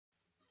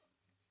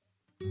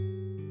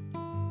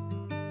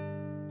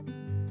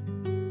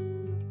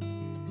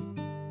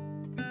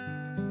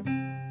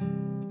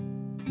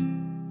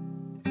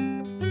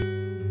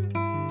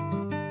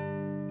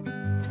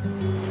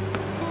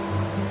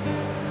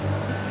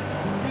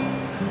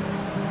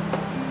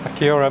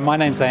Kia ora, my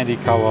name's Andy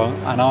Colwell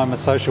and I'm a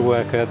social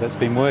worker that's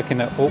been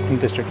working at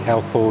Auckland District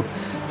Health Board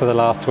for the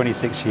last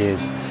 26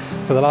 years.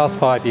 For the last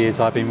 5 years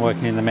I've been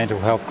working in the mental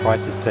health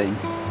crisis team.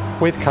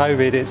 With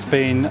COVID it's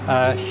been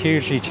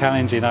hugely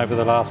challenging over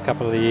the last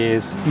couple of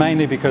years,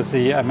 mainly because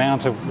the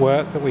amount of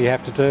work that we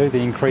have to do,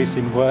 the increase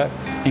in work,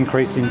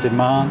 increase in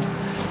demand.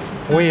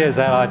 We as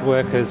allied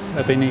workers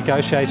have been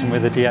negotiating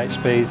with the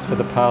DHBs for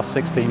the past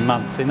 16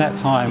 months. In that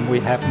time we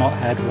have not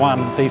had one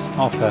decent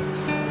offer.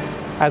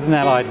 As an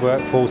allied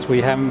workforce we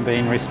haven't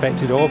been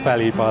respected or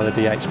valued by the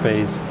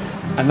DHBs,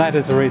 and that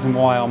is the reason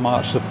why on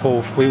March the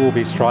 4th we will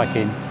be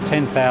striking,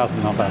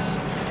 10,000 of us,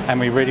 and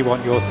we really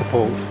want your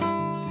support.